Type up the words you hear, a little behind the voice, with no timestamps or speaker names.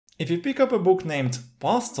If you pick up a book named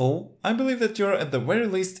Postal, I believe that you're at the very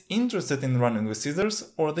least interested in Running with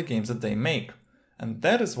Scissors or the games that they make. And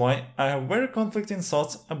that is why I have very conflicting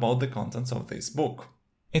thoughts about the contents of this book.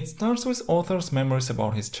 It starts with author's memories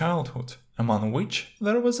about his childhood, among which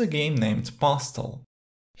there was a game named Postal.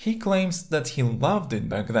 He claims that he loved it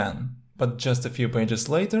back then, but just a few pages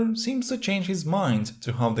later seems to change his mind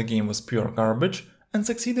to how the game was pure garbage and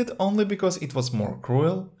succeeded only because it was more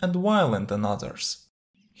cruel and violent than others.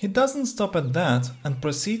 He doesn't stop at that and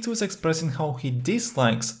proceeds with expressing how he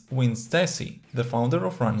dislikes Win Stacy, the founder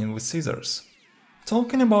of Running with Scissors.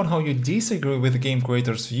 Talking about how you disagree with the game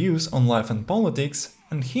creator's views on life and politics,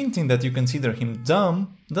 and hinting that you consider him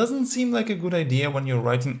dumb, doesn't seem like a good idea when you're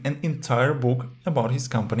writing an entire book about his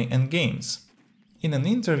company and games. In an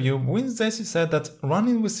interview, Win Stacy said that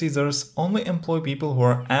Running with Scissors only employ people who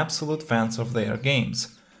are absolute fans of their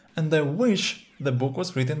games, and I wish the book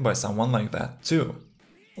was written by someone like that too.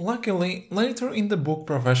 Luckily, later in the book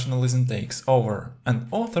professionalism takes over, and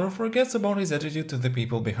author forgets about his attitude to the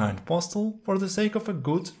people behind Postal for the sake of a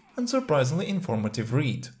good and surprisingly informative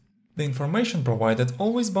read. The information provided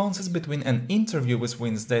always bounces between an interview with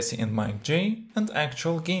Win Stacy and Mike J and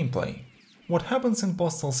actual gameplay. What happens in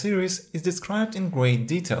Postal series is described in great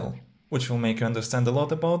detail, which will make you understand a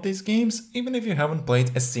lot about these games even if you haven't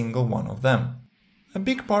played a single one of them. A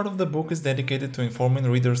big part of the book is dedicated to informing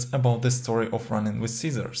readers about the story of Running with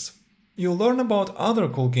Scissors. You'll learn about other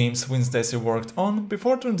cool games Win Stacy worked on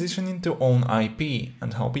before transitioning to own IP,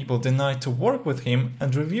 and how people denied to work with him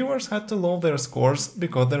and reviewers had to lower their scores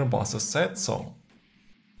because their bosses said so.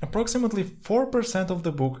 Approximately 4% of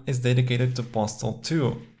the book is dedicated to Postal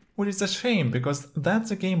 2, which is a shame because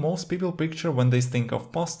that's a game most people picture when they think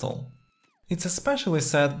of Postal. It's especially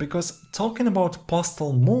sad because talking about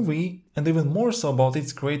Postal movie, and even more so about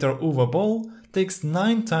its creator Uwe Boll, takes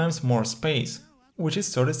 9 times more space, which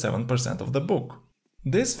is 37% of the book.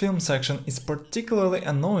 This film section is particularly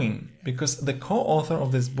annoying because the co-author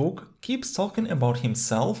of this book keeps talking about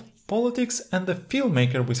himself, politics and the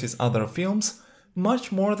filmmaker with his other films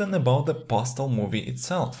much more than about the Postal movie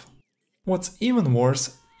itself. What's even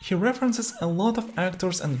worse, he references a lot of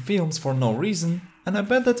actors and films for no reason, and I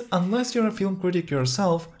bet that unless you're a film critic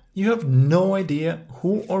yourself, you have no idea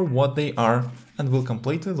who or what they are and will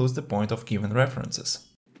completely lose the point of given references.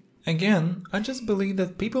 Again, I just believe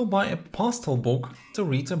that people buy a Postal book to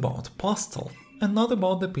read about Postal, and not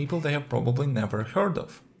about the people they have probably never heard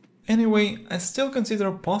of. Anyway, I still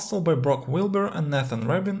consider Postal by Brock Wilbur and Nathan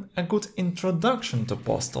Rabin a good introduction to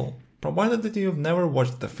Postal, provided that you've never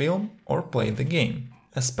watched the film or played the game,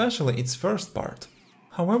 especially its first part.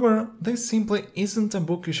 However, this simply isn't a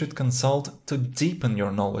book you should consult to deepen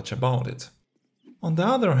your knowledge about it. On the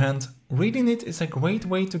other hand, reading it is a great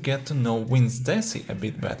way to get to know Win Stacy a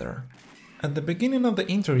bit better. At the beginning of the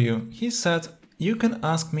interview, he said, "You can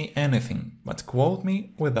ask me anything, but quote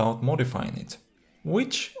me without modifying it,"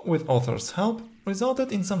 which, with author's help,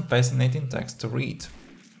 resulted in some fascinating text to read.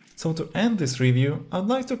 So to end this review, I'd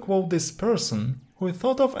like to quote this person, who is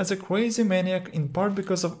thought of as a crazy maniac in part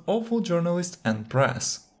because of awful journalists and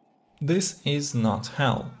press. "This is not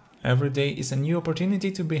hell. Every day is a new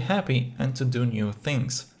opportunity to be happy and to do new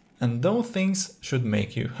things, and those things should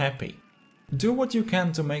make you happy. Do what you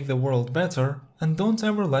can to make the world better, and don't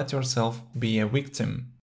ever let yourself be a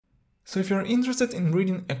victim." So if you're interested in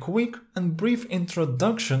reading a quick and brief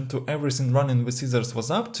introduction to everything Running with Scissors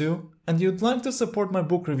was up to, and you'd like to support my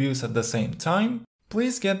book reviews at the same time,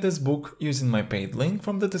 please get this book using my paid link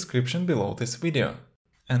from the description below this video.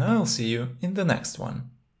 And I'll see you in the next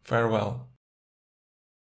one. Farewell.